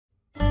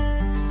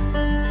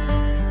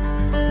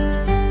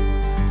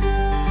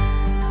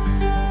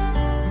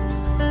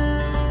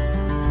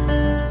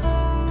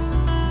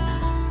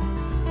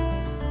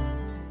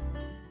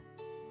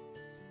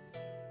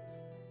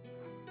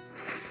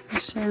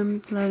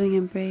God's loving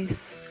embrace,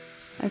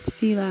 a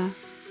tefillah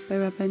by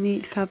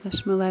Rabbanit Chava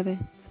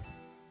Shmilovitch.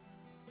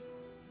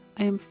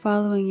 I am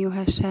following you,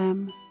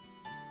 Hashem,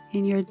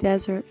 in your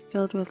desert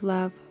filled with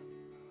love.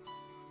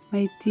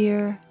 My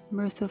dear,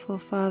 merciful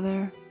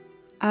Father,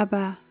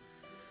 Abba,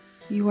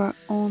 you are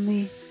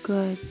only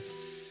good.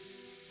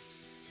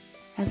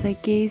 As I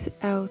gaze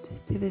out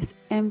to this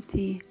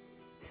empty,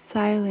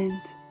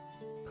 silent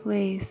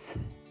place,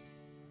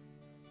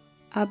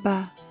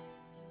 Abba,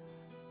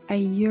 I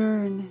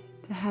yearn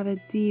to have a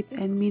deep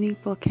and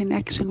meaningful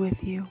connection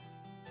with you.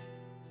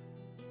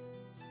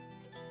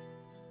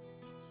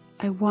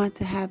 I want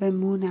to have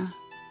emunah.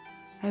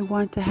 I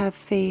want to have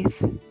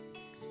faith.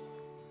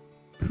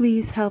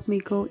 Please help me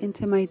go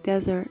into my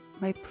desert,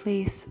 my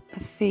place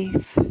of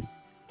faith.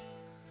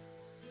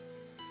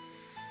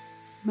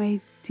 My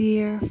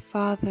dear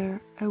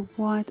Father, I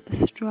want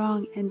a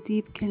strong and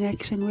deep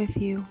connection with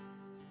you.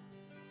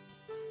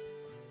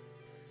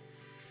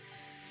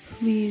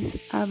 Please,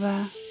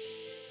 Abba,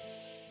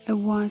 I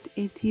want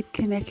a deep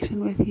connection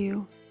with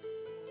you.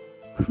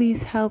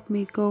 Please help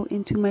me go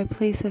into my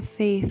place of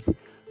faith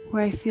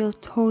where I feel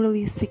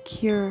totally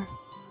secure,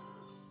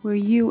 where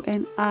you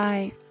and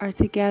I are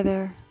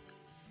together.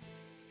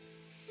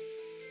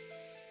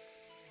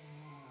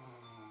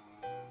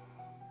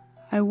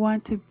 I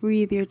want to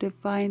breathe your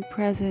divine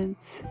presence.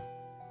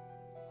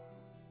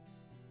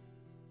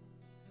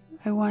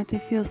 I want to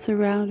feel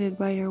surrounded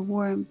by your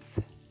warmth.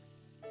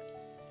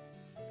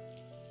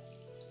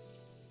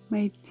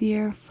 My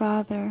dear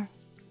Father,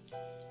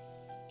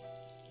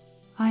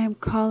 I am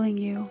calling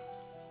you.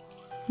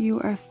 You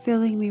are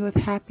filling me with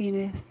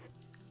happiness.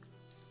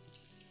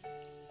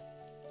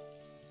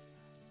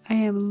 I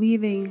am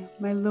leaving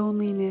my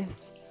loneliness,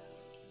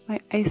 my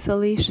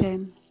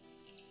isolation.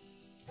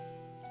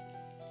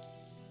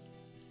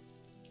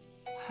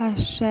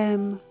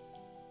 Hashem,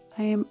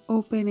 I am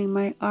opening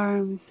my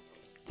arms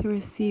to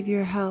receive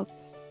your help.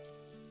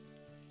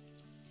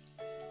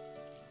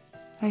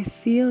 I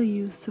feel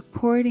you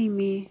supporting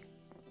me.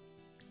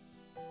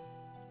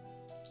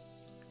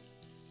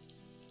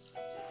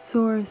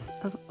 Source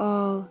of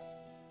all,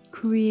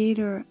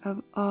 creator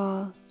of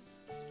all.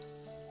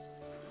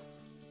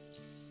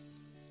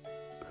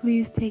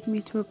 Please take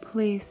me to a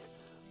place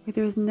where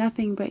there is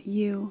nothing but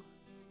you.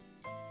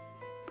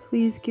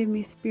 Please give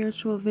me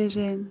spiritual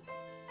vision.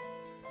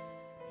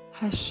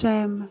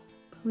 Hashem,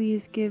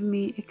 please give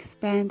me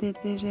expanded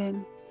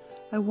vision.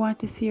 I want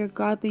to see your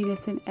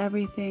godliness in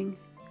everything.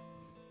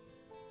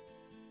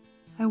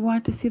 I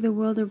want to see the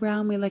world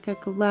around me like a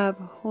glove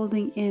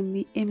holding in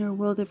the inner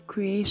world of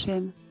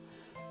creation,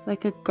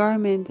 like a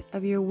garment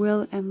of your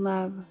will and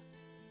love.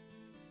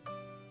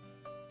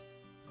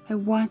 I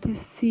want to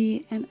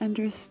see and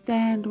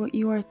understand what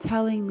you are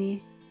telling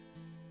me,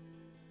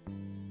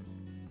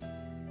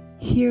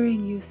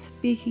 hearing you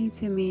speaking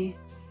to me,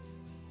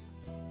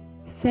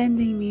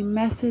 sending me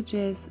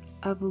messages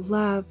of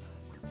love,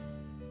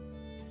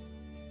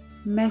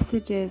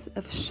 messages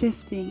of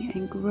shifting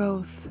and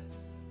growth.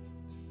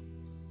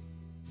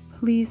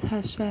 Please,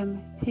 Hashem,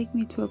 take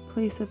me to a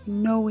place of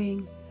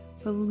knowing,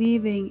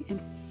 believing, and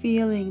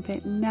feeling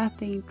that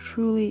nothing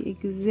truly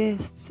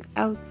exists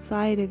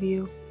outside of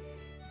you.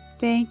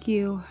 Thank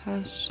you,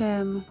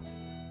 Hashem,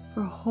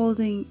 for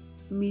holding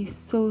me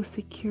so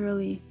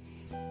securely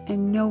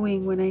and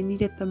knowing when I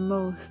need it the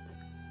most.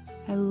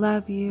 I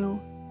love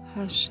you,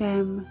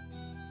 Hashem.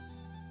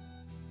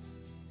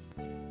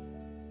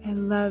 I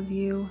love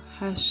you,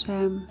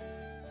 Hashem.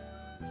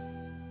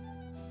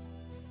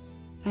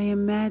 I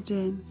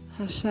imagine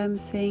Hashem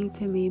saying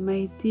to me,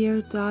 my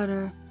dear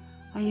daughter,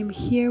 I am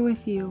here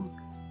with you,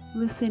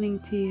 listening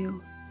to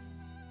you.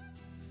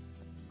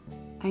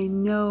 I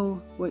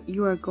know what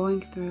you are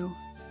going through.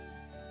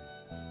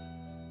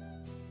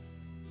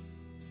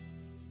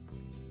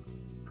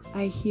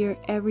 I hear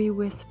every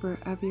whisper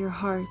of your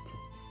heart,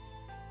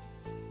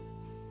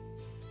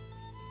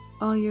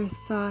 all your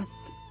thoughts,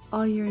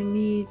 all your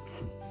needs.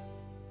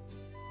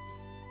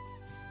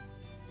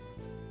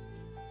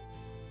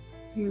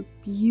 Your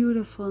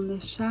beautiful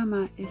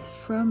neshama is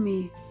from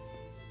me.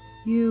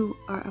 You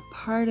are a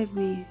part of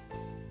me.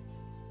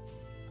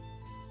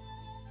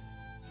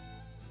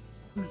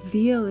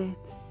 Reveal it.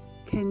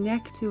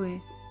 Connect to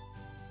it.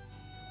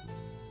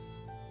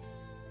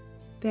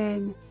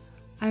 Then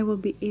I will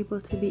be able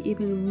to be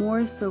even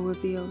more so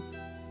revealed.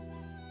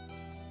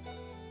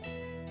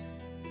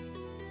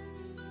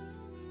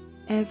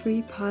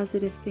 Every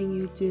positive thing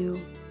you do,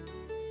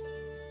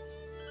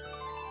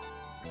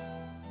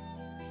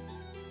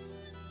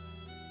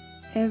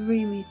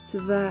 every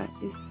mitzvah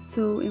is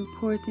so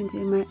important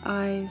in my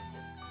eyes.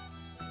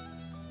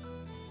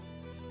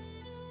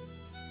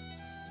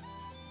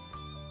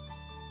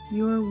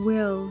 Your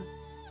will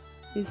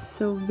is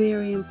so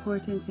very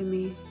important to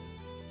me.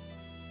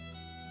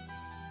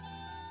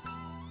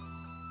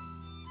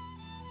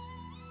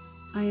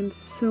 I am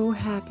so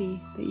happy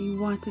that you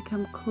want to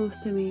come close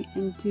to me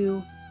and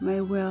do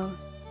my will.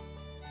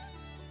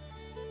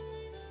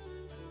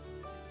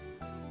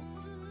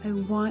 I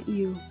want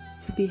you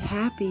to be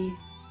happy.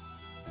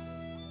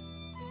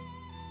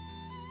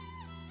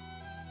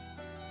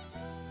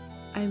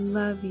 I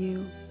love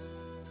you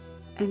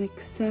and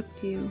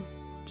accept you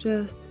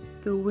just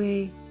the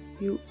way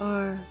you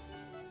are.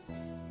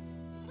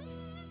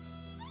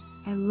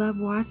 I love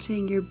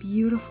watching your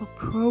beautiful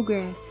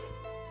progress.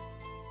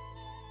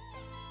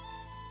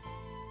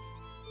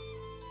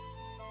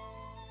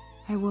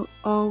 I will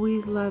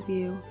always love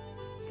you.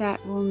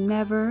 That will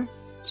never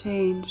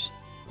change.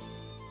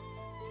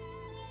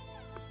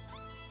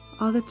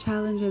 All the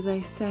challenges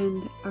I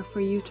send are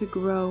for you to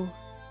grow,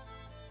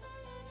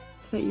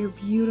 so that your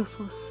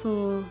beautiful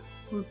soul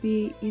will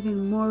be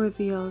even more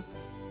revealed.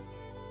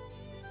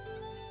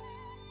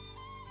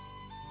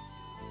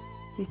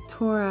 The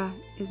Torah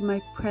is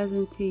my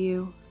present to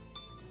you.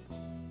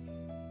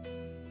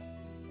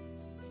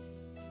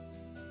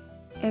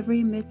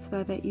 Every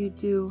mitzvah that you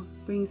do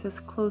brings us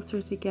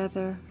closer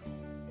together.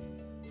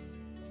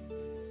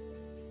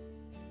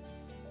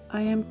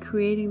 I am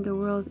creating the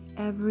world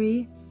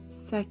every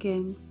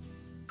second.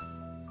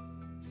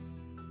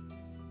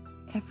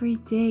 Every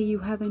day you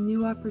have a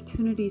new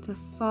opportunity to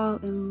fall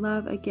in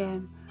love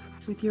again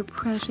with your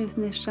precious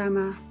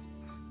neshama,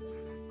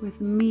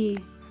 with me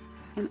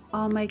and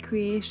all my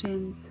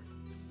creations.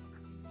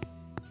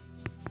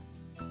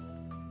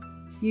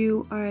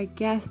 You are a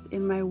guest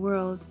in my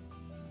world.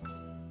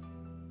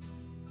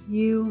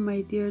 You,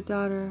 my dear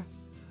daughter,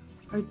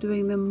 are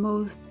doing the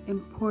most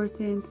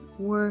important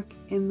work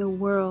in the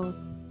world.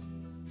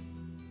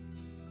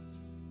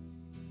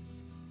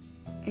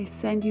 I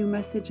send you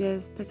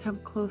messages to come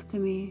close to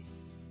me.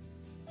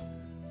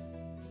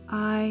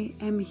 I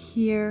am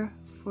here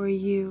for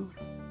you,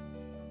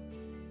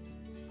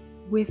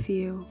 with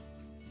you,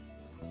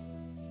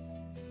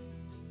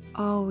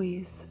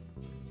 always.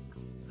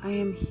 I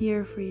am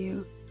here for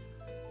you,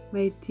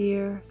 my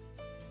dear,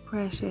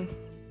 precious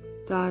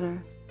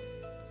daughter.